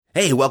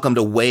Hey, welcome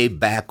to Way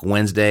Back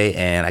Wednesday,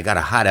 and I got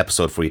a hot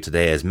episode for you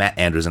today as Matt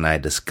Andrews and I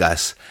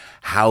discuss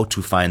how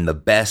to find the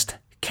best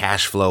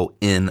cash flow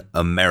in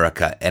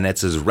America. And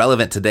it's as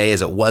relevant today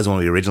as it was when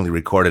we originally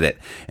recorded it.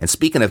 And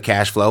speaking of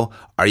cash flow,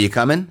 are you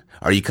coming?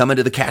 Are you coming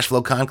to the Cash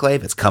Flow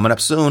Conclave? It's coming up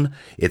soon.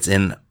 It's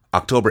in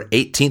October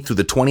 18th through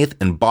the 20th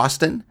in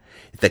Boston.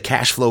 The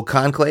Cash Flow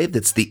Conclave,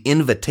 that's the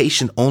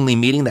invitation-only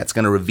meeting that's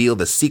going to reveal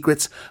the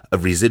secrets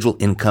of residual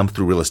income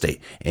through real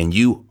estate. And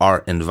you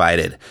are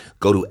invited.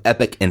 Go to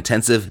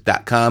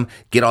epicintensive.com,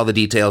 get all the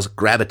details,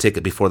 grab a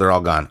ticket before they're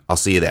all gone. I'll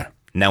see you there.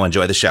 Now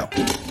enjoy the show.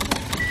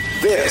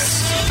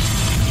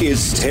 This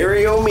is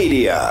Theriault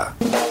Media.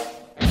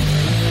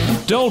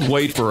 Don't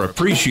wait for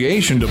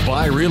appreciation to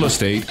buy real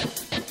estate.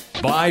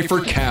 Buy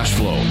for cash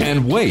flow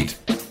and wait.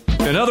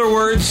 In other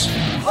words,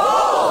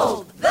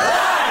 hold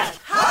that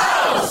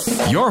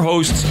house! Your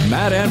hosts,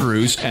 Matt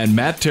Andrews and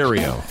Matt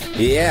Theriault.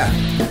 Yeah,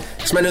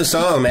 it's my new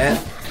song,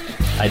 Matt.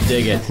 I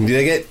dig it. You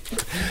dig it?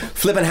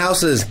 Flipping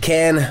houses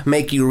can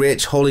make you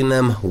rich. Holding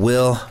them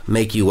will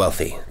make you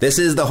wealthy. This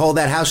is the Hold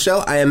That House Show.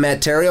 I am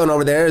Matt Theriault, and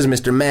over there is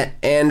Mr. Matt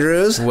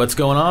Andrews. What's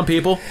going on,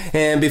 people?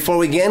 And before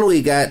we begin,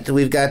 we've got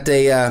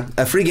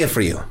a free gift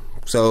for you.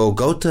 So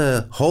go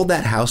to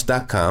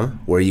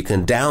holdthathouse.com where you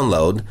can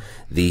download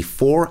the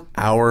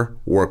 4-hour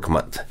work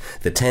month,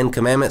 the 10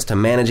 commandments to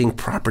managing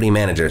property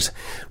managers.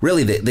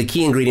 Really, the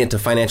key ingredient to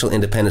financial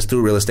independence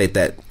through real estate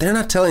that they're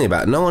not telling you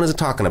about. No one is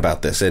talking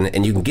about this.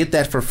 And you can get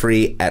that for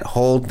free at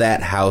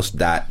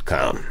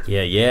holdthathouse.com.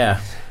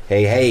 Yeah.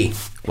 Hey.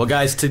 Well,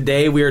 guys,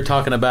 today we are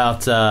talking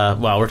about,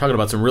 we're talking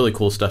about some really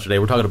cool stuff today.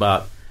 We're talking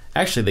about,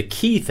 actually, the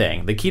key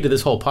to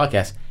this whole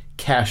podcast,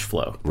 cash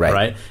flow.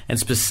 Right? And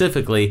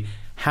specifically,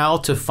 how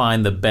to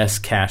find the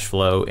best cash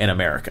flow in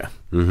America.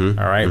 Mm-hmm.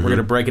 All right? Mm-hmm. We're going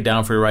to break it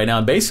down for you right now.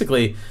 And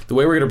basically, the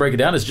way we're going to break it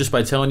down is just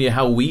by telling you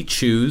how we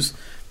choose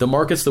the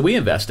markets that we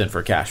invest in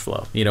for cash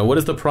flow. You know, what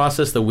is the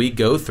process that we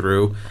go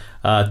through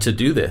to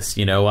do this?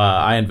 You know,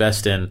 I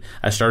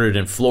started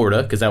in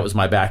Florida because that was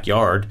my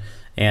backyard.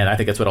 And I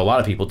think that's what a lot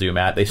of people do,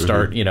 Matt. They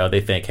start,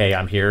 they think, hey,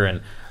 I'm here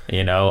in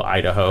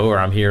Idaho, or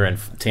I'm here in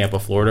Tampa,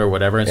 Florida, or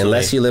whatever. And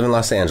unless you live in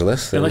Los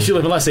Angeles. Unless you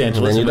live in Los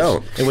Angeles. Then you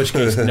don't. In which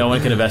case, no one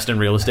can invest in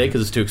real estate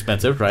because it's too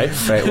expensive, right?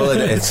 Right. Well,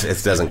 it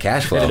doesn't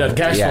cash flow. It doesn't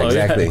cash flow.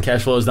 Exactly. Yeah.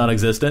 Cash flow is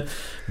non-existent.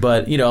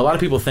 But, a lot of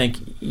people think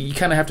you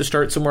kind of have to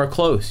start somewhere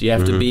close. You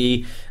have to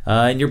be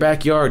in your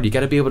backyard. You got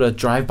to be able to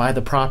drive by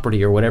the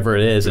property or whatever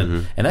it is.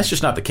 And that's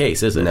just not the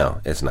case, is it? No,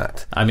 it's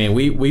not. I mean,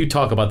 we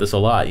talk about this a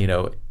lot,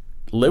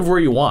 Live where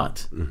you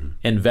want,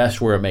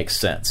 invest where it makes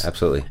sense.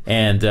 Absolutely.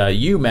 And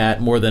you,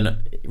 Matt, more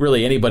than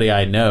really anybody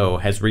I know,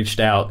 has reached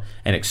out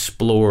and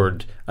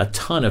explored a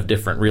ton of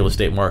different real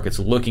estate markets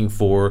looking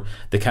for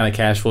the kind of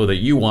cash flow that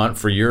you want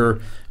for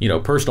your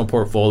personal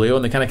portfolio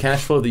and the kind of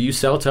cash flow that you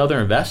sell to other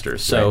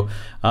investors. So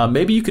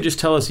maybe you could just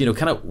tell us,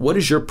 kind of what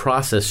is your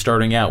process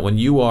starting out when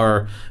you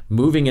are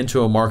moving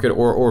into a market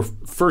or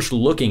first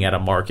looking at a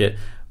market?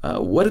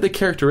 What are the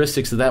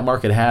characteristics that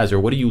market has, or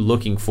what are you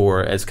looking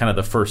for as kind of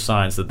the first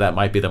signs that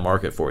might be the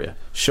market for you?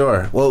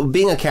 Sure. Well,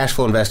 being a cash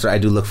flow investor, I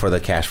do look for the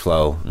cash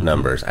flow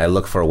numbers. I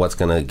look for what's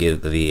going to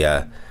give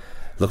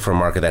look for a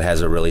market that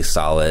has a really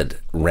solid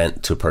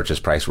rent to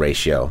purchase price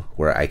ratio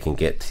where I can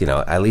get,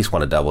 I at least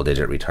want a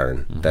double-digit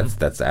return. That's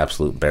the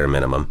absolute bare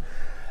minimum.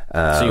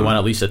 So you want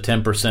at least a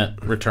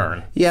 10%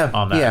 return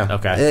on that? Yeah.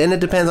 Okay. And it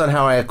depends on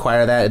how I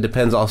acquire that. It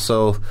depends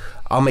also,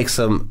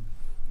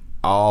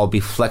 I'll be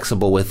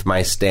flexible with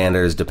my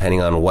standards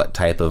depending on what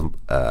type of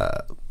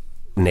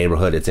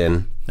neighborhood it's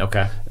in.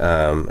 Okay.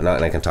 And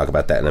I can talk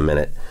about that in a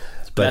minute.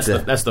 But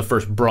that's the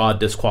first broad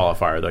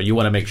disqualifier, though. You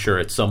want to make sure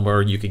it's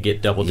somewhere you could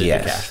get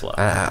double-digit cash flow.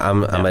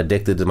 I'm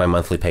addicted to my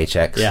monthly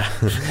paychecks. Yeah.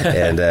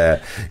 And,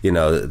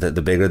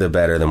 the bigger the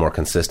better, the more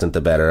consistent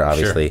the better,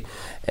 obviously. Sure.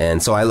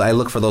 And so I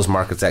look for those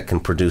markets that can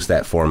produce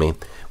that for me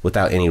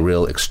without any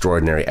real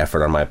extraordinary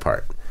effort on my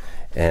part.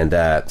 And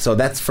so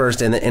that's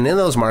first. And in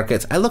those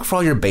markets, I look for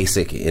all your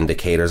basic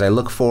indicators. I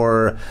look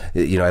for,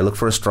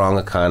 a strong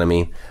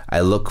economy.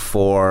 I look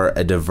for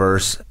a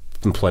diverse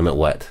employment.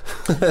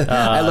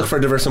 I look for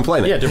diverse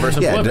employment. Yeah, diverse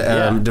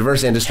employment.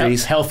 Diverse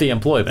industries. Healthy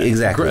employment.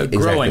 Exactly.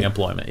 Growing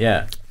employment,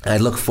 yeah. I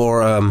look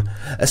for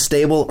a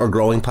stable or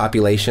growing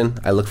population.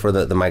 I look for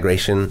the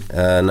migration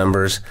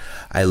numbers.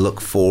 I look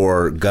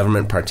for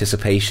government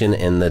participation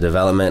in the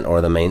development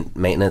or the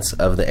maintenance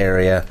of the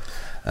area.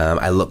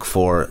 I look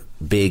for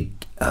big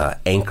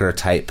anchor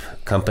type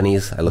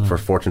companies. I look for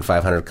Fortune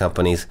 500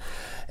 companies,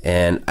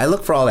 and I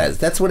look for all that.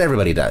 That's what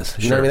everybody does.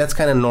 You know what I mean? That's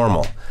kind of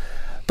normal.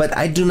 But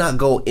I do not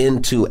go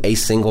into a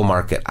single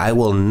market. I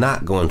will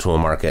not go into a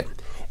market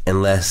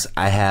unless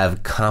I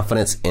have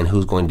confidence in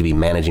who's going to be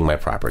managing my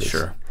properties.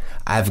 Sure.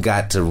 I've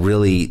got to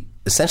really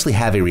essentially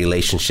have a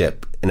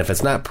relationship, and if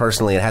it's not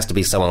personally, it has to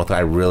be someone who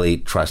I really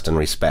trust and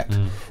respect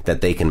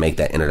that they can make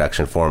that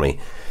introduction for me.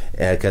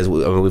 because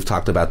we've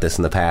talked about this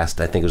in the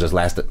past. I think it was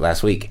just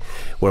last week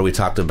where we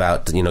talked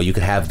about, you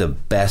could have the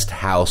best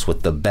house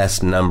with the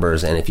best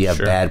numbers, and if you have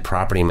bad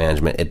property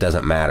management, it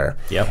doesn't matter.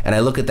 Yep. And I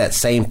look at that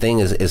same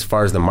thing as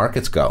far as the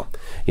markets go.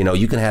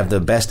 You can have the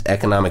best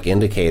economic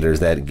indicators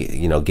that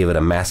give it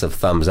a massive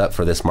thumbs up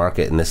for this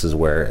market, and this is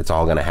where it's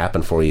all going to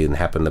happen for you and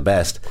happen the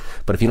best.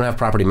 But if you don't have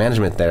property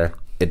management there,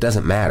 it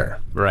doesn't matter.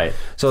 Right.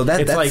 So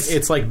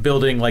it's like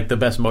building like the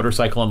best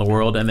motorcycle in the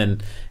world and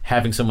then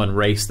having someone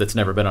race that's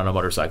never been on a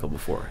motorcycle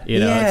before.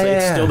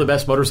 It's still the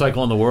best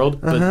motorcycle in the world,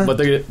 but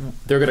they're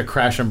going to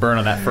crash and burn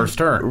on that first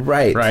turn.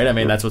 Right. Right. I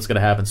mean, that's what's going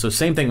to happen. So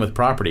same thing with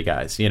property,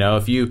 guys.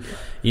 If you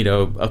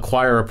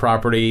acquire a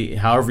property,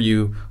 however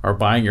you are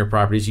buying your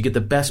properties, you get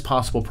the best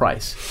possible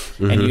price,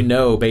 and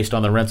based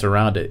on the rents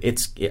around it,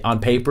 it's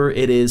on paper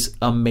it is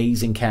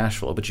amazing cash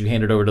flow. But you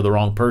hand it over to the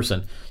wrong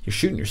person, you're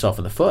shooting yourself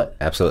in the foot.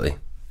 Absolutely.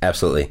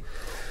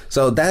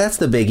 So that's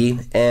the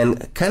biggie.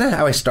 And kind of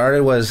how I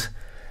started was,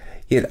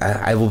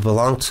 I will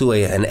belong to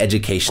an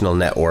educational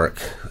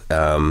network.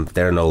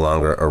 They're no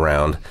longer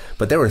around,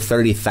 but there were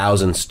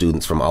 30,000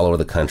 students from all over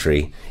the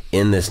country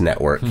in this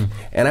network,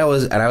 and I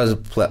was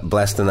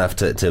blessed enough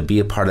to be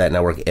a part of that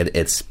network at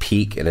its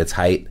peak and its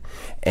height,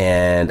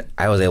 and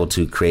I was able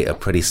to create a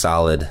pretty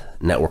solid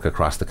network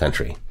across the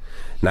country,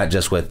 not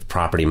just with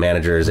property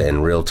managers and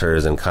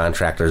realtors and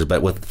contractors,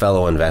 but with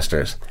fellow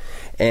investors.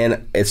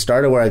 And it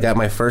started where I got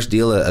my first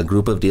deal, a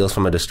group of deals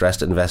from a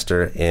distressed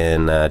investor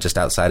in just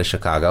outside of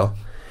Chicago.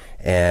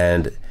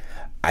 And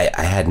I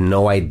had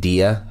no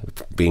idea,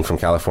 being from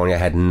California, I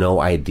had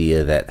no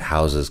idea that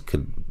houses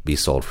could be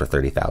sold for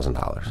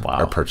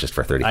 $30,000 or purchased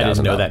for $30,000. I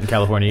didn't know that in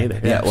California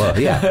either.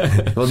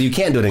 Well, you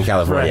can't do it in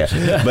California.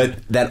 Right.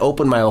 But that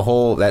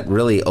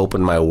really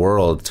opened my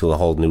world to a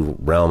whole new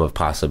realm of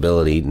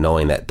possibility,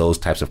 knowing that those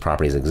types of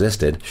properties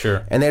existed.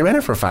 Sure. And they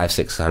rented for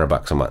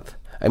 $500-$600 a month.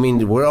 I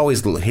mean, we're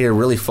always here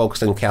really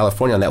focused in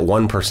California on that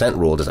 1%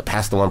 rule. Does it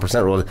pass the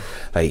 1% rule?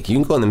 Like, you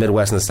can go in the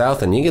Midwest and the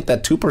South and you get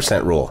that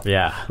 2% rule.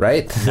 Yeah.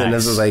 Right? Nice. And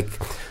this is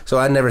so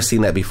I'd never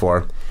seen that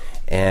before.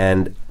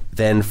 And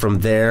then from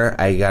there,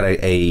 I got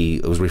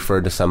was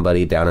referred to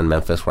somebody down in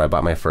Memphis where I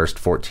bought my first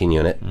 14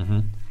 unit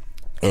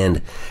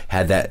and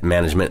had that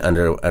management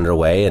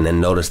underway, and then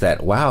noticed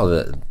that, wow,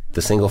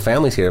 the single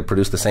families here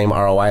produce the same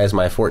ROI as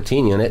my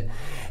 14 unit.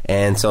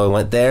 And so I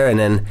went there, and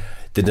then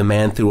the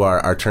demand through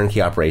our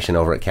turnkey operation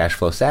over at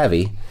Cashflow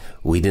Savvy,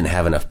 we didn't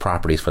have enough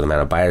properties for the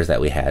amount of buyers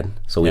that we had.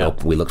 So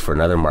we looked for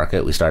another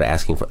market. We started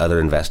asking for other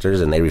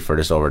investors, and they referred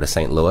us over to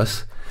St.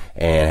 Louis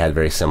and had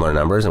very similar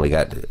numbers, and we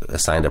got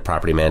assigned to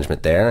property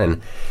management there.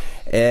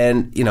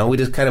 And we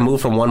just kind of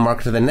moved from one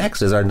market to the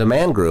next as our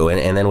demand grew.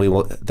 And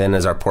then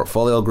as our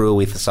portfolio grew,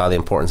 we saw the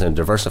importance in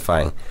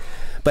diversifying.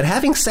 But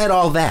having said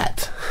all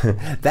that,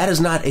 that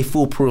is not a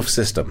foolproof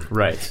system.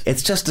 Right.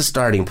 It's just a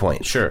starting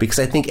point. Sure. Because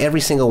I think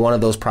every single one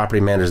of those property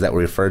managers that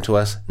were referred to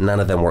us, none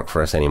of them work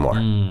for us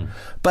anymore.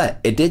 But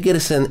it did get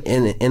us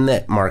in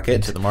that market.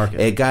 Into the market.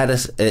 It got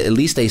us at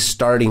least a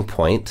starting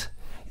point.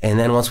 And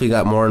then once we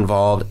got more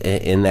involved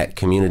in that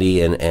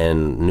community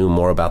and knew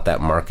more about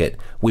that market,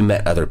 we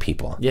met other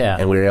people. Yeah.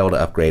 And we were able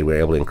to upgrade, we were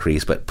able to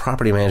increase. But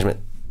property management,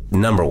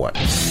 number one.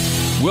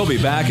 We'll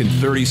be back in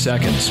 30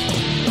 seconds.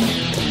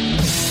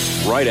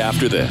 Right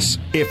after this.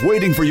 If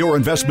waiting for your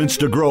investments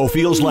to grow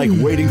feels like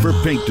waiting for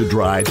paint to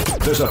dry,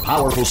 there's a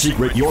powerful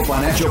secret your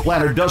financial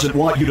planner doesn't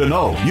want you to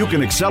know. You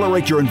can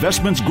accelerate your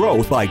investments'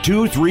 growth by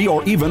 2, 3,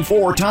 or even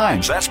 4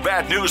 times. That's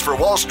bad news for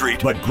Wall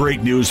Street, but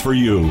great news for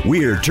you.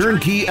 We're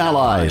Turnkey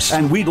Allies,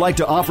 and we'd like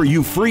to offer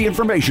you free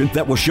information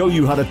that will show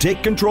you how to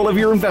take control of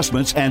your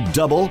investments and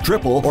double,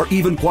 triple, or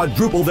even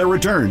quadruple their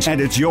returns.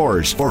 And it's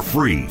yours for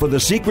free. For the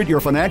secret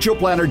your financial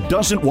planner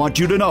doesn't want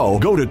you to know,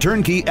 go to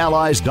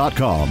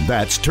turnkeyallies.com.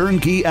 That's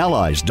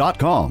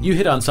turnkeyallies.com. You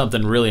hit on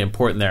something really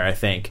important there, I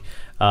think,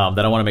 that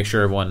I want to make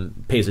sure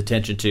everyone pays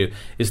attention to,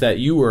 is that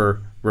you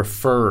were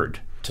referred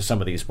to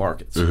some of these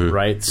markets,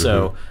 right?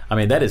 So, I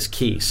mean, that is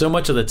key. So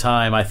much of the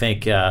time, I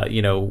think,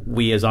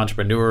 we as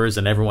entrepreneurs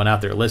and everyone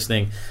out there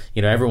listening,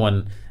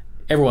 everyone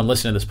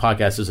listening to this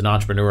podcast is an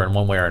entrepreneur in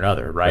one way or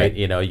another, right?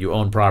 You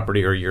own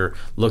property, or you're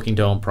looking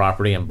to own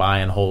property and buy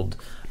and hold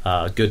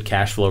good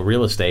cash flow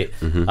real estate.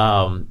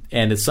 And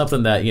it's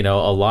something that,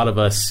 a lot of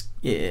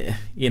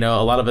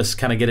us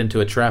kind of get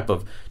into a trap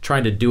of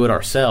trying to do it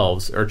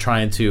ourselves or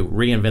trying to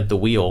reinvent the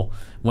wheel,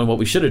 when what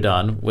we should have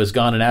done was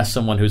gone and asked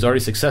someone who's already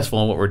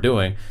successful in what we're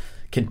doing,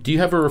 do you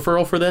have a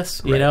referral for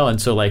this? Right.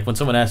 And so when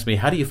someone asks me,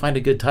 how do you find a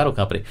good title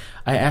company?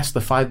 I ask the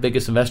 5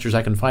 biggest investors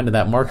I can find in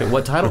that market,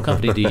 what title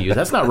company do you use?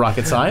 That's not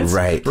rocket science.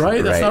 Right.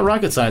 That's not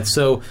rocket science.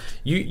 So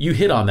you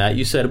hit on that.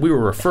 You said we were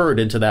referred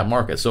into that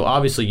market. So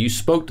obviously you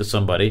spoke to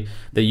somebody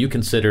that you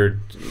considered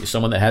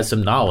someone that has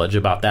some knowledge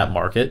about that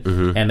market,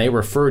 and they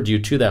referred you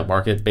to that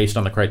market based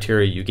on the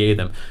criteria you gave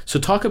them. So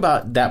talk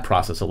about that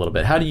process a little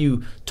bit. How do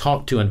you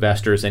talk to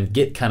investors and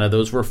get kind of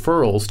those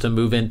referrals to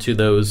move into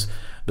those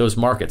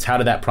markets? How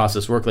did that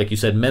process work? Like you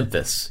said,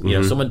 Memphis,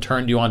 someone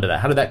turned you on to that.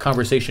 How did that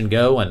conversation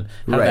go, and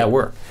how did that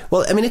work?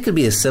 Well, I mean, it could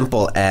be as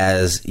simple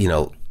as,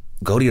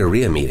 go to your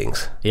RIA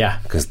meetings. Yeah.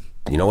 Because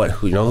you know what?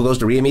 Who goes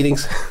to RIA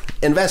meetings?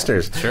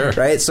 Investors. Sure.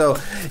 Right? So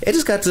it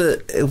just got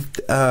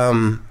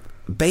to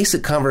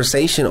basic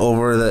conversation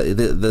over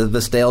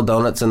the stale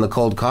donuts and the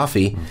cold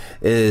coffee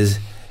is,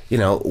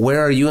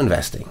 where are you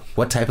investing?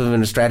 What type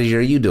of strategy are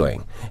you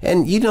doing?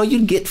 And,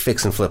 you get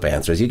fix and flip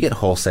answers. You get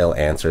wholesale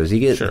answers. You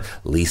get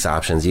lease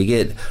options. You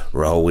get,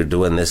 we're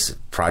doing this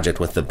project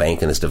with the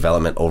bank and this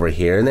development over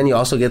here. And then you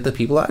also get the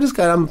people, I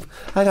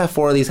got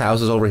 4 of these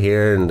houses over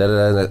here. And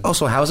oh,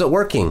 so how's it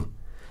working?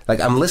 Like,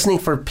 I'm listening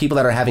for people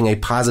that are having a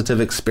positive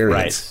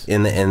experience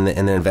in the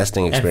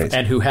investing experience.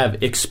 And who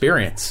have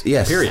experience.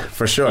 Yes, period.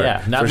 For sure.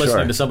 Yeah, not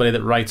listening to somebody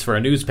that writes for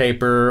a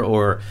newspaper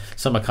or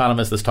some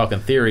economist that's talking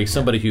theory,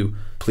 somebody who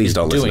Please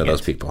don't listen to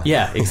those people.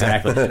 Yeah,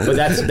 exactly. But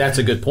that's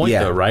a good point,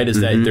 though, right? Is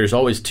that there's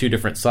always 2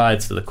 different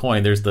sides to the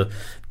coin.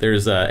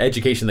 There's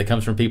education that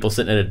comes from people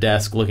sitting at a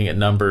desk looking at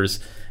numbers,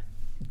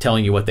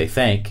 telling you what they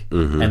think,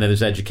 and then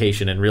there's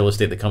education in real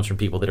estate that comes from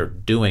people that are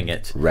doing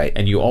it. Right.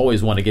 And you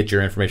always want to get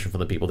your information from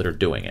the people that are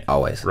doing it.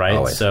 Always. Right?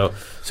 Always. So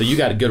you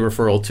got a good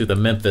referral to the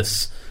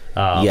Memphis,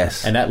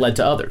 yes. And that led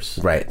to others.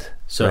 Right.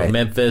 So right.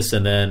 Memphis,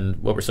 and then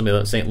what were some of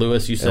the St.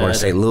 Louis you said?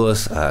 St.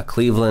 Louis,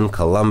 Cleveland,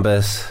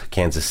 Columbus,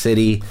 Kansas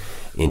City,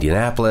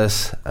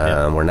 Indianapolis.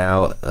 We're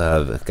now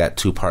got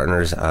 2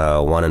 partners,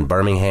 one in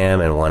Birmingham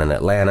and one in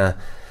Atlanta.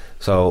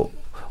 So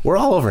we're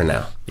all over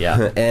now.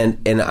 Yeah. and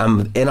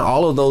I'm in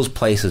all of those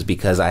places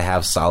because I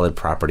have solid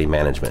property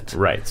management.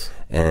 Right.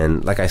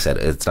 And like I said,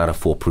 it's not a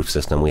foolproof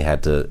system. We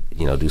had to,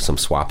 do some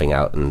swapping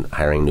out and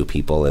hiring new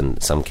people. In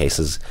some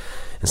cases,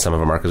 in some of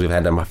our markets, we've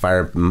had to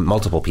fire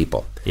multiple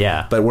people.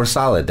 Yeah. But we're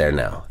solid there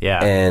now.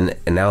 Yeah. And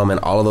now I'm in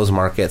all of those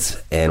markets.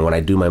 And when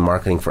I do my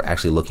marketing for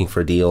actually looking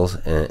for deals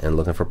and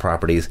looking for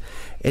properties,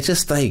 it's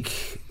just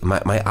like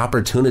my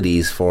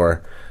opportunities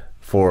for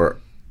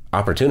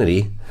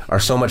opportunity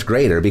are so much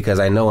greater because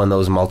I know in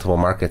those multiple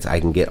markets I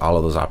can get all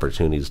of those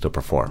opportunities to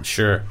perform.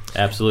 Sure,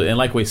 absolutely. And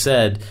like we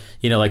said,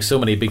 like so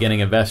many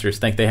beginning investors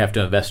think they have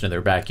to invest in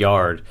their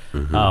backyard.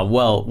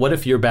 Well, what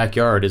if your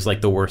backyard is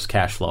like the worst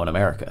cash flow in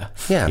America?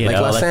 Yeah, like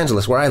Los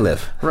Angeles, where I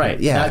live. Right.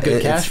 Yeah, not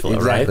good cash flow,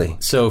 exactly.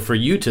 Right? So for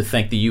you to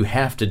think that you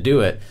have to do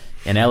it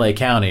in LA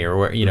County or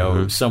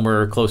where,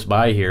 somewhere close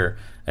by here,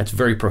 that's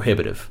very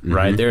prohibitive,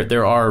 right?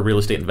 There are real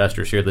estate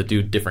investors here that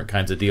do different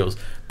kinds of deals,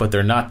 but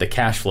they're not the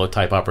cash flow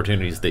type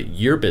opportunities that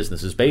your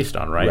business is based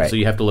on, right? So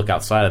you have to look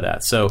outside of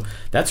that. So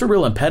that's a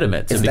real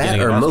impediment to beginning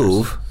that or investors.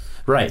 Move.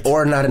 Right.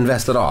 Or not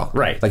invest at all.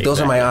 Right. Like,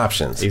 those are my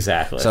options.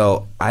 Exactly.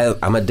 So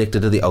I'm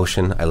addicted to the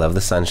ocean. I love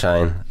the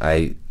sunshine.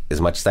 As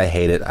much as I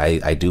hate it,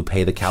 I do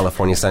pay the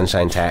California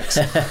sunshine tax.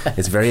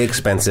 It's very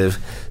expensive.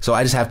 So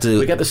I just have to...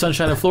 We got the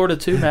sunshine in Florida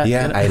too, Matt.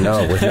 Yeah, I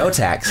know, with no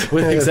tax.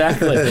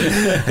 Exactly.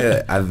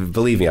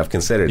 Believe me, I've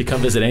considered. You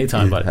come visit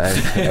anytime, buddy.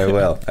 I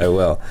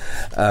will.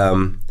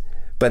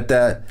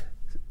 But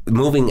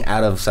moving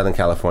out of Southern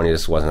California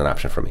just wasn't an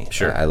option for me.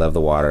 Sure. I love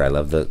the water. I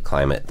love the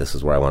climate. This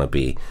is where I want to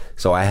be.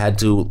 So I had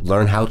to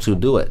learn how to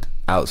do it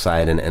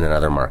outside and in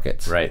other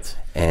markets. Right.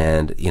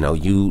 And,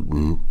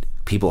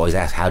 people always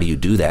ask, how do you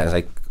do that? It's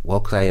like, well,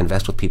 because I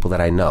invest with people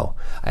that I know.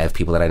 I have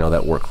people that I know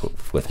that work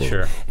with me.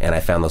 Sure. And I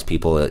found those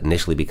people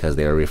initially because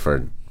they were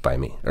referred by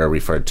me or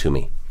referred to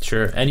me.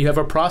 Sure. And you have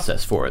a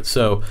process for it.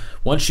 So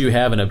once you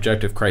have an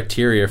objective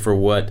criteria for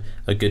what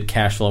a good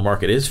cash flow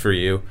market is for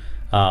you,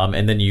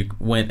 and then you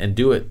went and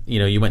do it,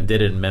 you went and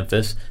did it in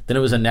Memphis, then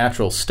it was a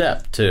natural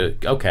step to,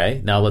 okay,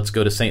 now let's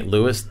go to St.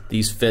 Louis.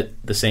 These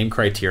fit the same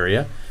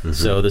criteria.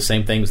 So the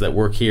same things that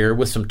work here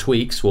with some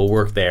tweaks will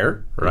work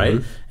there,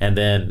 right? And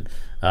then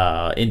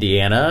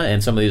Indiana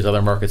and some of these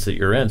other markets that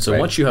you're in. So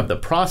once you have the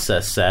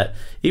process set,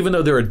 even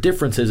though there are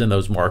differences in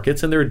those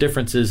markets and there are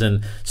differences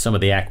in some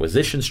of the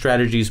acquisition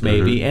strategies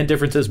maybe, and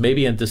differences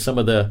maybe into some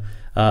of the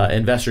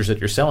investors that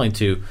you're selling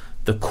to,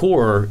 the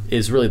core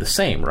is really the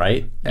same,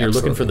 right? You're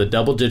looking for the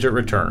double-digit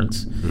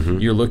returns.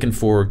 You're looking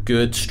for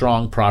good,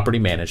 strong property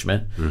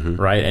management,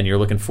 right? And you're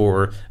looking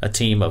for a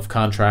team of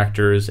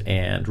contractors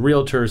and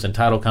realtors and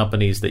title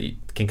companies that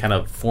can kind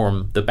of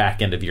form the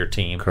back end of your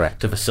team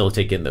to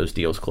facilitate getting those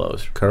deals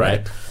closed.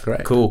 Correct.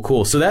 Right? Correct.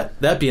 Cool. So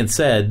that being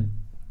said,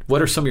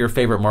 what are some of your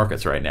favorite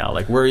markets right now?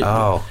 Like where?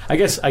 I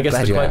guess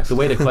the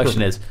way the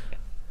question is,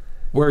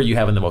 where are you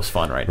having the most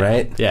fun right now?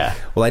 Right? Yeah.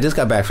 Well, I just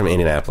got back from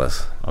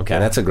Indianapolis. Okay.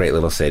 And that's a great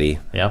little city.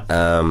 Yep.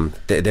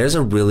 There's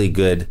a really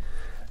good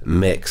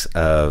mix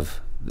of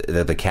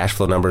the cash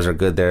flow numbers are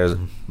good there,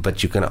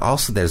 but you can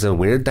also, there's a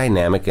weird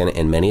dynamic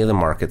in many of the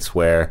markets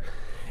where,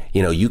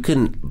 you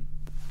can,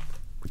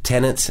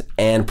 tenants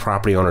and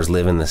property owners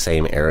live in the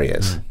same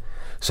areas.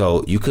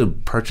 So you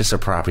could purchase a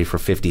property for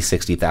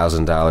 $50,000,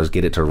 $60,000,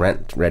 get it to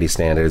rent-ready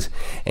standards,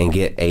 and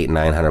get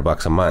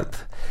 $800-900 a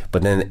month.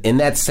 But then in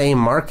that same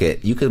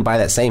market, you can buy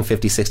that same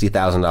 $50,000,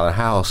 $60,000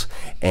 house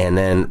and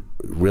then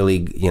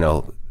really,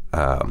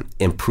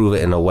 improve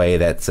it in a way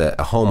that's a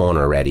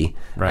homeowner ready,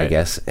 I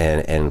guess,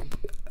 and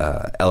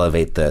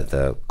elevate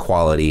the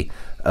quality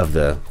of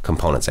the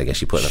components, I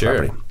guess you put in the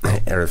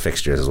property. Or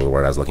fixtures is the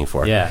word I was looking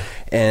for. Yeah.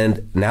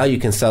 And now you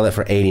can sell it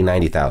for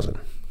 $80,000, $90,000.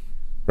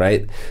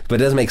 right? But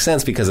it doesn't make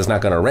sense because it's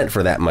not going to rent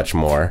for that much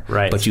more.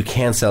 Right. But you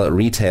can sell it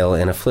retail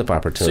in a flip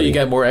opportunity. So you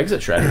got more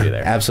exit strategy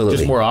there. Absolutely.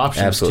 Just more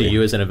options to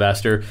you as an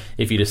investor.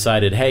 If you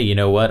decided, hey, you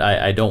know what,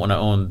 I don't want to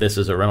own this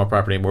as a rental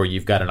property anymore,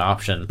 you've got an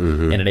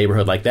option in a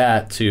neighborhood like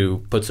that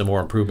to put some more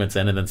improvements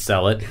in and then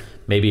sell it.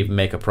 Maybe even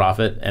make a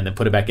profit and then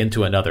put it back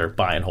into another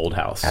buy and hold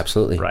house.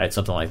 Absolutely. Right?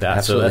 Something like that.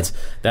 Absolutely. So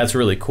that's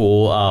really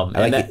cool.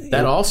 And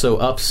that also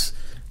ups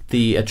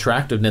the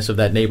attractiveness of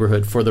that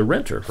neighborhood for the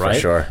renter, right? For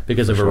sure.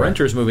 Because if a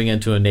renter's moving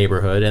into a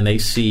neighborhood and they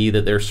see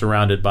that they're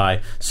surrounded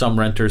by some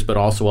renters but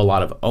also a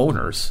lot of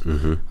owners,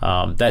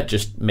 that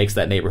just makes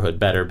that neighborhood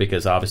better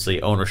because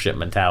obviously ownership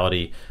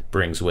mentality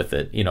brings with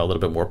it, a little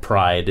bit more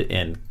pride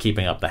in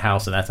keeping up the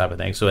house and that type of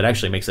thing. So it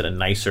actually makes it a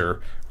nicer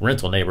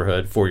rental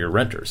neighborhood for your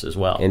renters as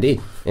well.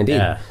 Indeed.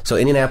 Yeah. So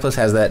Indianapolis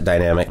has that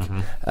dynamic.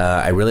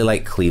 I really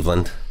like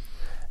Cleveland.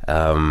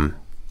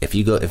 If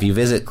you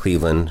visit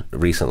Cleveland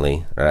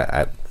recently,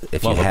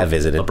 if you have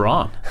visited,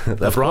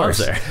 LeBron's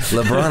there.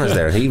 LeBron is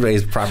there. He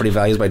raised property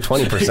values by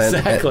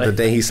 20% the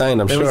day he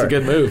signed. I'm sure it was a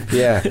good move.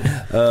 Yeah.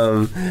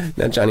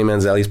 Now Johnny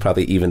Manzieli's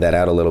probably evened that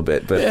out a little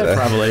bit, but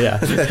probably.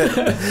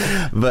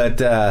 Yeah.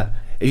 But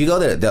if you go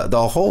there,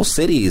 the whole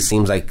city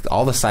seems like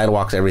all the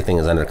sidewalks, everything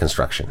is under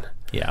construction.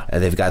 Yeah,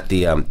 they've got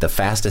the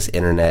fastest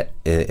internet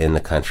in the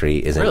country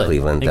is in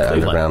Cleveland. The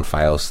underground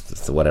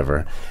files,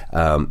 whatever.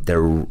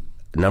 They're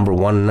number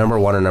one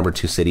or number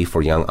two city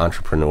for young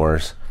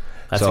entrepreneurs.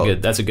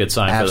 That's a good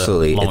sign.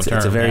 Absolutely. For the long term.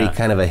 It's a very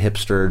kind of a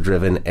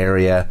hipster-driven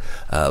area.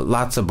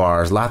 Lots of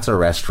bars, lots of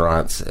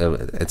restaurants.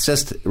 It's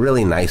just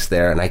really nice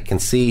there, and I can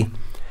see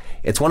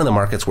it's one of the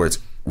markets where it's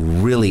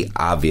really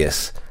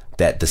obvious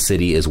that the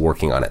city is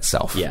working on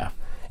itself. Yeah.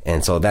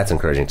 And so that's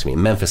encouraging to me.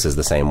 Memphis is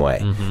the same way.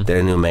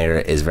 Their new mayor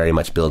is very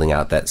much building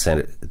out that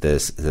center, the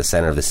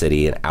center of the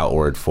city and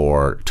outward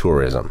for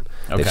tourism.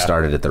 Okay. They've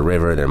started at the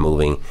river. They're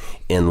moving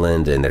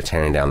inland, and they're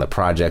tearing down the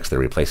projects. They're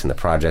replacing the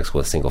projects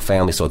with single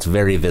family. So it's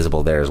very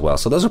visible there as well.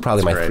 So those are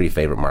probably my three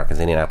favorite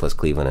markets: Indianapolis,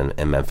 Cleveland,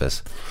 and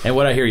Memphis. And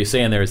what I hear you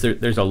saying there is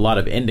there's a lot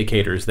of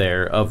indicators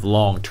there of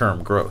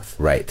long-term growth.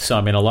 Right. So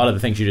I mean, a lot of the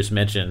things you just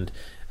mentioned,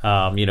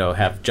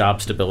 have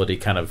job stability,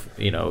 kind of,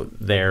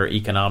 their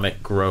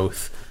economic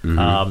growth,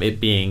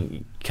 it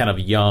being kind of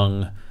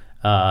young,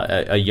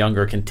 a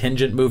younger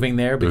contingent moving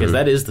there, because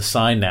that is the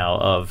sign now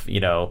of,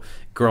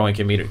 growing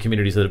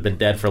communities that have been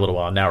dead for a little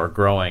while now are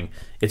growing.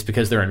 It's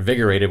because they're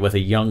invigorated with a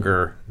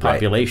younger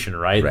population,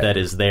 right? That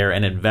is there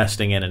and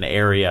investing in an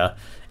area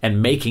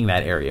and making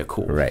that area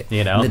cool. Right.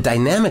 And the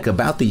dynamic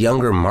about the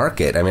younger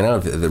market, I mean, I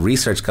don't know if the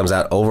research comes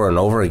out over and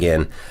over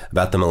again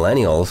about the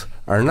millennials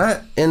are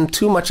not in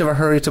too much of a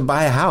hurry to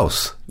buy a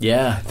house.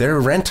 Yeah. They're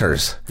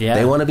renters. Yeah.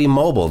 They want to be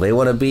mobile. They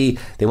want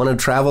to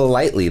travel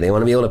lightly. They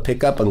want to be able to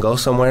pick up and go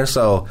somewhere.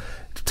 So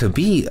to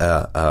be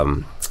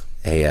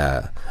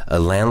a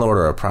landlord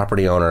or a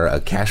property owner, a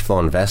cash flow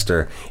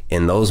investor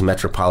in those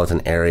metropolitan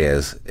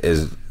areas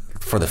is,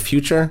 for the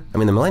future, I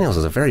mean, the millennials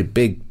is a very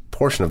big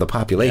portion of the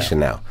population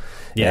now.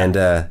 Yeah. And,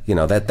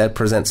 that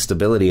presents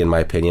stability, in my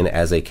opinion,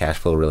 as a cash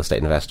flow real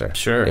estate investor.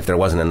 Sure. If there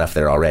wasn't enough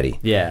there already.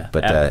 Yeah.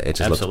 But it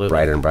just looks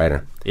brighter and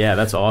brighter. Yeah,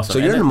 that's awesome. So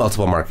you're in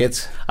multiple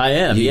markets. I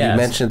am, You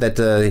mentioned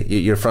that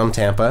you're from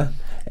Tampa.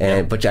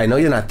 But I know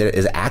you're not there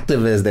as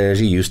active as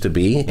you used to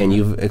be, and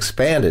you've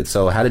expanded.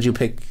 So how did you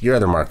pick your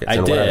other markets?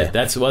 I did.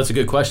 That's a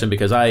good question,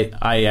 because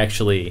I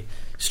actually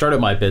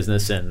started my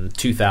business in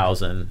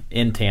 2000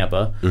 in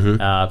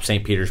Tampa,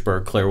 St.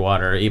 Petersburg,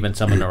 Clearwater, even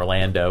some in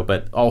Orlando,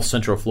 but all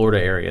Central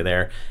Florida area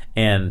there.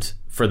 And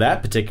for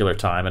that particular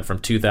time, and from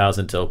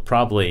 2000 till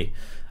probably,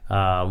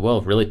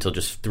 really till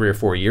just 3 or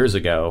 4 years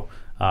ago,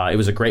 it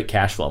was a great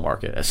cash flow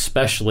market,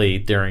 especially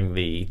during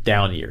the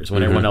down years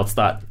when everyone else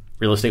thought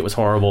real estate was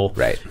horrible.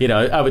 Right.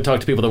 I would talk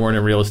to people that weren't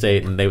in real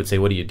estate, and they would say,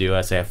 "What do you do?"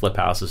 I say, "I flip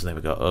houses," and they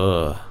would go,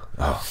 "Ugh.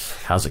 Oh,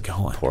 how's it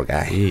going?" Poor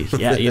guy.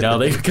 Yeah,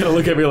 they kind of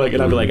look at me like,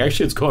 and I'd be like,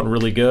 "Actually, it's going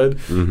really good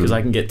because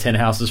I can get 10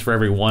 houses for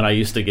every one I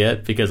used to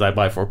get because I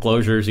buy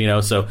foreclosures."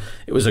 So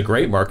it was a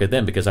great market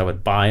then because I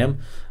would buy them.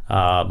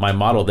 My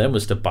model then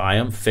was to buy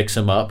them, fix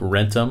them up,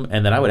 rent them,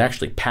 and then I would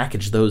actually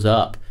package those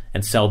up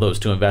and sell those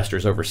to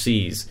investors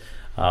overseas.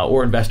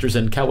 Or investors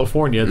in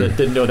California that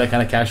didn't know that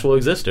kind of cash flow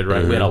existed,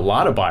 right? We had a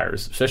lot of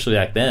buyers, especially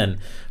back then,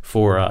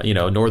 for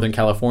Northern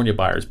California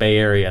buyers, Bay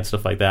Area and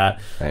stuff like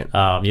that. Right.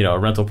 A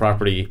rental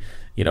property,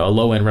 a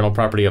low-end rental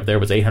property up there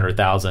was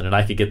 $800,000, and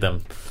I could get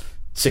them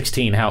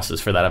 16 houses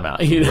for that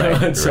amount.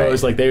 And so it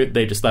was like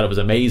they just thought it was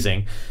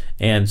amazing,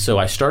 and so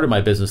I started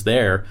my business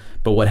there.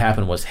 But what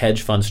happened was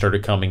hedge funds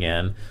started coming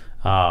in.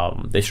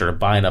 They started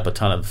buying up a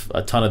ton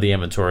of the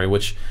inventory,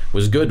 which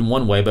was good in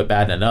one way but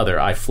bad in another.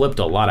 I flipped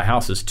a lot of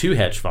houses to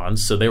hedge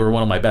funds, so they were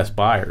one of my best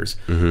buyers.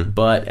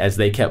 But as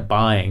they kept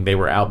buying, they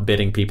were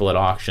outbidding people at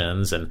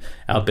auctions and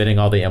outbidding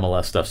all the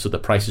MLS stuff, so the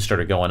prices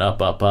started going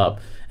up,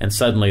 and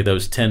suddenly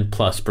those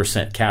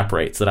 10+% cap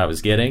rates that I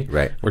was getting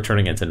were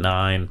turning into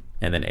 9,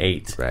 and then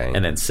 8, right.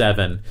 and then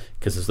 7,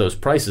 because as those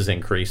prices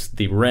increased,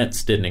 the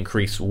rents didn't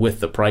increase with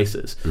the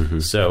prices.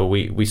 So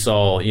we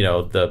saw,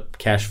 the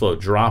cash flow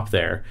drop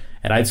there,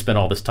 and I'd spent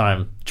all this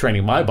time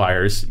training my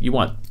buyers. You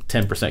want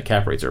 10%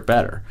 cap rates or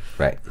better.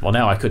 Right. Well,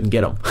 now I couldn't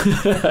get them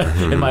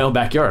in my own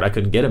backyard. I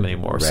couldn't get them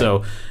anymore.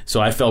 Right. So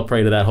I fell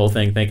prey to that whole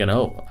thing, thinking,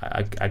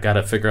 I got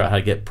to figure out how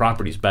to get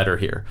properties better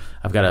here.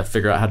 I've got to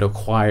figure out how to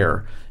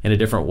acquire in a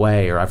different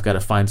way, or I've got to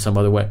find some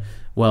other way.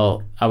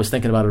 Well, I was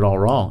thinking about it all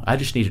wrong. I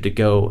just needed to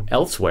go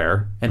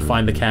elsewhere and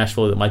find the cash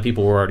flow that my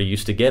people were already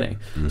used to getting.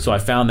 So I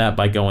found that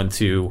by going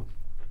to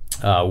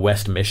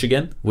West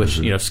Michigan,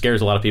 which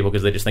scares a lot of people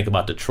because they just think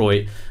about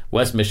Detroit.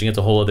 West Michigan's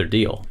a whole other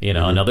deal,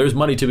 Now there's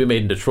money to be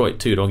made in Detroit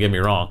too. Don't get me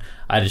wrong.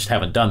 I just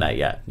haven't done that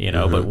yet,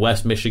 But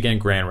West Michigan,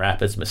 Grand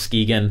Rapids,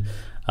 Muskegon,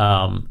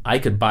 I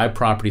could buy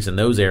properties in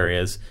those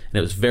areas, and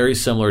it was very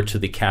similar to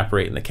the cap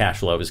rate and the cash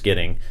flow I was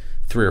getting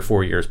 3 or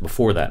 4 years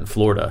before that in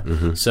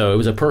Florida. So it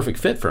was a perfect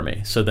fit for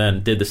me. So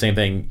then did the same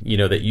thing,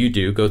 that you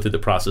do, go through the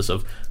process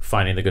of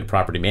finding the good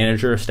property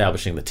manager,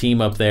 establishing the team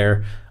up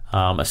there,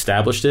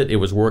 established it. It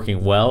was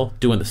working well,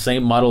 doing the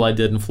same model I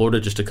did in Florida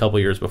just a couple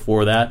years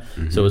before that.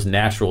 So it was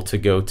natural to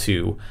go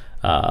to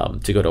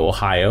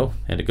Ohio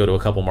and to go to a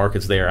couple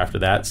markets there after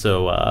that.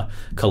 So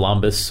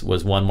Columbus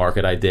was one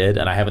market I did,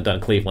 and I haven't done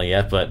Cleveland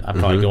yet, but I'm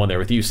probably going there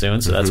with you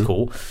soon, so that's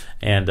cool.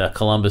 And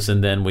Columbus,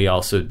 and then we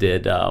also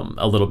did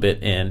a little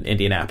bit in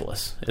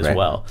Indianapolis as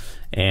well.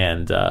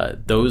 And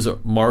those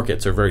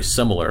markets are very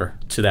similar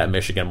to that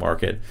Michigan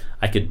market.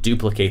 I could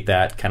duplicate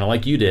that kind of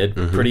like you did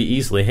pretty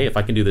easily. Hey, if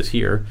I can do this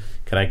here,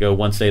 can I go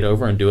one state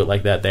over and do it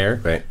like that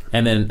there? Right.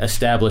 And then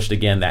established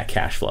again that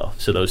cash flow.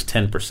 So those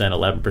 10%,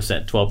 11%,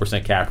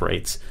 12% cap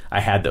rates,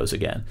 I had those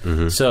again.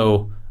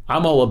 So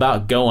I'm all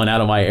about going out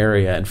of my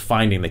area and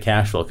finding the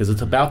cash flow because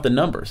it's about the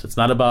numbers. It's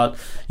not about,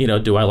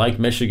 do I like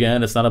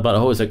Michigan? It's not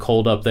about, is it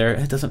cold up there?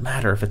 It doesn't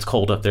matter if it's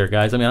cold up there,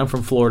 guys. I mean, I'm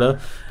from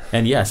Florida.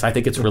 And yes, I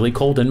think it's really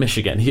cold in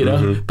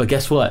Michigan, But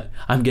guess what?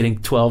 I'm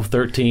getting 12,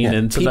 13,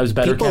 and sometimes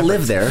better people cap live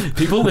rates. there.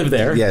 People live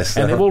there. Yes.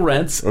 And they will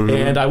rent,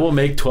 and I will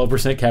make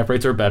 12% cap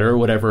rates or better, or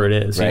whatever it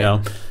is,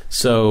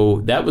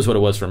 So that was what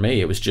it was for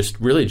me. It was just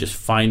really just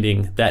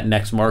finding that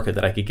next market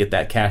that I could get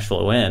that cash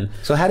flow in.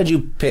 So how did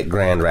you pick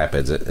Grand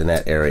Rapids in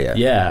that area?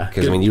 Yeah.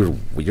 Because,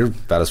 you're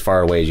about as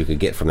far away as you could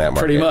get from that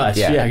market. Pretty much.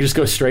 Yeah. You just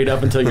go straight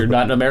up until you're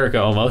not in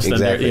America almost.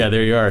 Exactly. And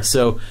there you are.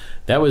 So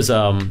that was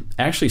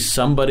actually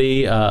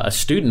somebody, a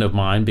student of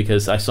mine,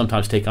 because I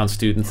sometimes take on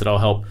students that I'll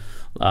help,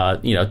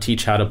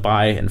 teach how to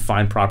buy and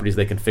find properties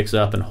they can fix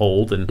up and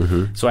hold.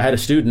 And so I had a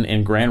student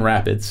in Grand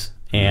Rapids,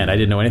 and I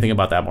didn't know anything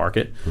about that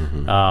market,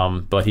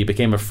 but he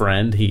became a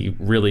friend. He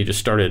really just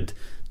started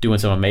doing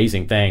some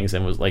amazing things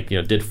and was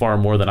did far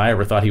more than I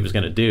ever thought he was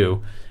going to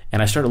do.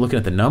 And I started looking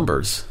at the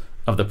numbers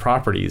of the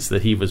properties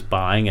that he was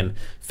buying and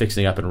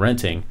fixing up and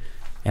renting,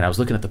 and I was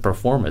looking at the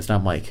performance, and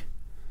I'm like,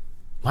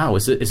 wow,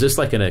 is this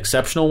like an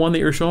exceptional one that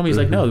you're showing me? He's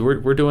like, no,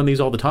 we're doing these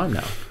all the time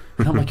now.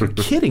 And I'm like, you're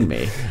kidding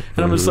me.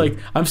 And I'm just like,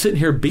 I'm sitting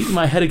here beating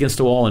my head against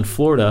a wall in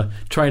Florida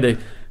trying to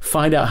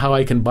find out how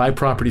I can buy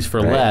properties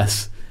for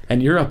less.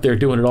 And you're up there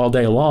doing it all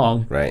day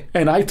long. Right.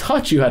 And I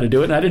taught you how to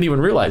do it, and I didn't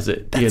even realize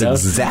it. That's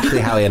exactly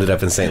how I ended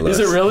up in St. Louis. Is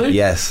it really?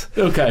 Yes.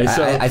 Okay.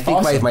 So I think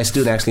awesome. my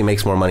student actually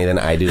makes more money than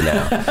I do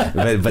now.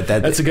 But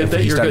that's a good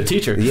thing. You're a good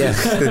teacher.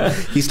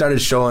 Yes. He started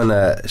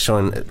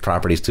showing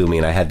properties to me,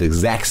 and I had the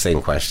exact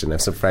same question. I'm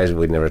surprised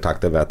we'd never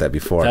talked about that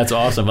before. That's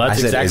awesome.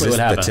 That's exactly what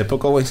happened. The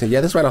typical way? He said,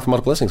 yeah, this is right off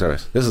multiple listing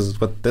service.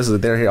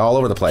 They're here all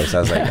over the place. I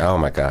was like, oh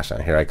my gosh,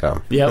 here I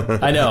come.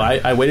 Yep. I know.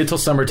 I waited till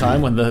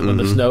summertime when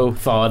the snow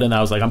thawed, and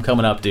I was like, I'm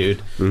coming up, dude.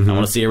 I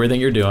want to see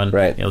everything you're doing.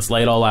 Right. Let's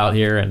lay it all out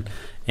here.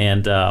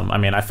 And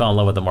I fell in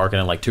love with the market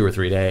in like 2 or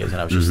 3 days, and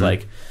I was just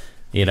like,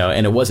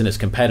 and it wasn't as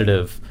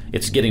competitive.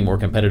 It's getting more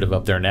competitive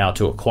up there now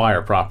to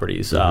acquire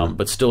properties,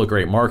 but still a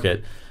great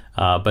market.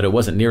 But it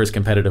wasn't near as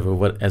competitive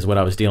as what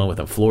I was dealing with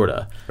in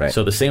Florida. Right.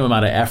 So the same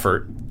amount of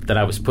effort that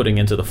I was putting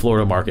into the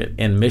Florida market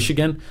in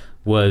Michigan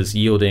was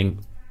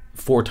yielding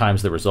 4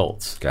 times the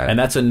results. And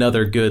that's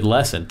another good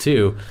lesson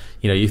too.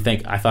 You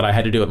think I thought I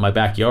had to do it in my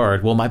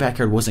backyard. Well, my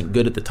backyard wasn't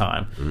good at the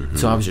time.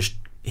 So I was just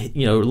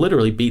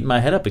literally beating my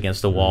head up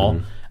against the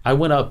wall. I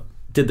went up,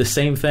 did the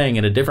same thing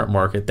in a different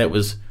market that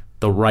was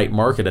the right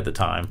market at the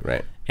time.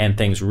 Right. And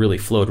things really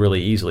flowed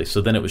really easily.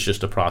 So then it was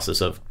just a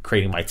process of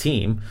creating my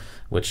team,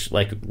 which,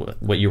 like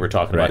what you were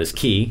talking about, is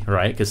key,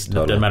 right? Because it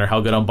doesn't matter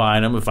how good I'm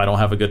buying them if I don't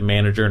have a good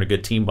manager and a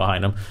good team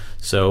behind them.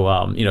 So,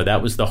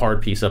 that was the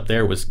hard piece up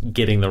there, was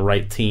getting the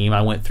right team.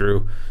 I went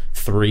through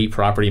 3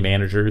 property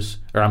managers,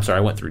 I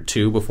went through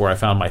 2 before I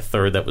found my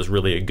third that was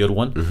really a good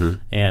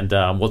one. And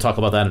we'll talk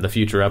about that in a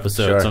future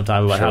episode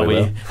sometime about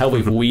how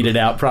we've weeded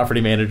out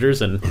property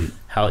managers and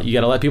how you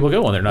got to let people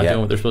go when they're not doing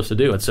what they're supposed to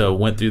do. And so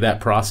went through that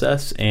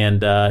process,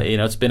 and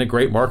it's been a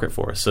great market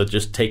for us. So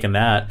just taking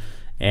that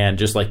and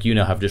just like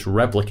have just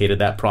replicated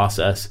that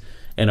process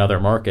in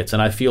other markets.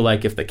 And I feel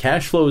like if the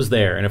cash flow is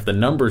there and if the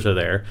numbers are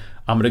there,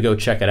 I'm going to go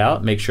check it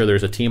out, make sure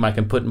there's a team I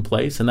can put in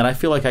place, and then I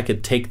feel like I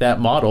could take that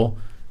model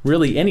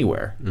really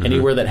anywhere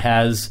that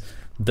has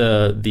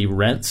the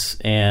rents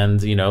and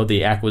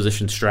the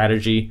acquisition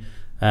strategy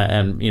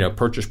and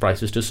purchase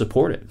prices to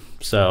support it.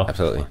 So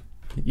absolutely.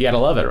 You got to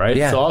love it, right?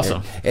 Yeah, it's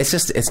awesome.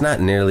 It's not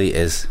nearly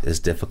as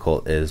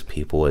difficult as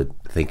people would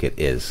think it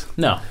is.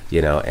 No.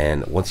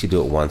 And once you do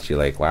it once, you're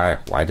like, why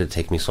did it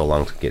take me so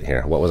long to get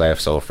here? What was I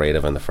so afraid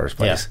of in the first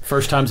place? Yeah.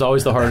 First time's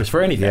always the hardest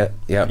for anything.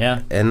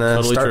 Yeah. And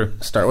totally true.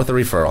 Start with a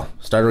referral.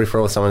 Start a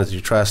referral with someone that you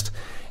trust,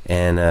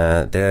 and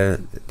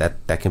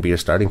that can be your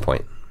starting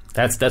point.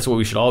 That's what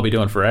we should all be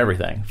doing for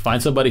everything.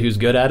 Find somebody who's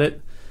good at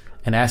it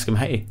and ask them,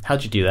 hey,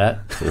 how'd you do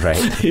that?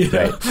 Right.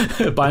 Right.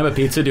 Buy them a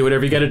pizza, do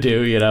whatever you got to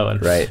do, And,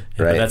 right.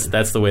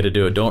 That's the way to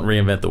do it. Don't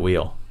reinvent the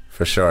wheel.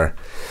 For sure.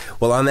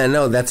 Well, on that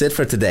note, that's it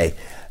for today.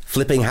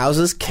 Flipping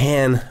houses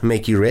can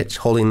make you rich.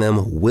 Holding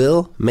them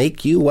will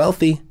make you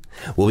wealthy.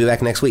 We'll be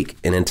back next week.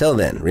 And until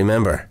then,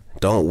 remember,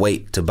 don't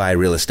wait to buy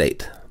real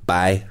estate.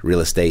 Buy real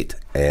estate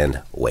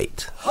and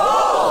wait.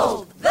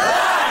 Hold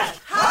that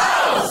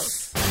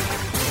house!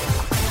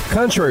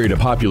 Contrary to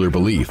popular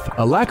belief,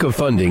 a lack of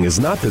funding is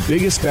not the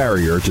biggest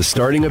barrier to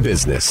starting a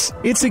business.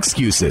 It's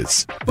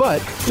excuses.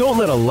 But don't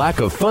let a lack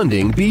of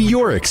funding be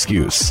your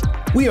excuse.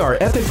 We are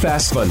Epic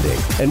Fast Funding,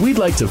 and we'd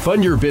like to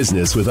fund your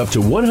business with up to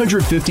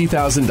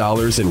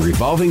 $150,000 in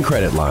revolving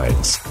credit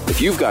lines. If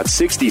you've got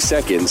 60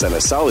 seconds and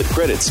a solid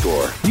credit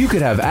score, you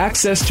could have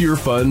access to your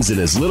funds in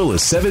as little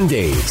as 7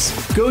 days.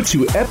 Go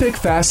to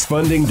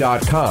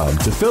epicfastfunding.com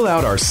to fill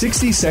out our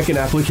 60-second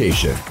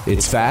application.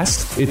 It's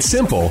fast, it's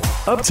simple,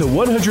 up to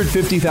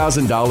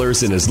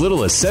 $150,000 in as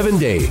little as 7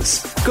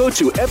 days. Go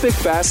to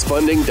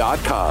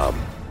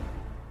epicfastfunding.com.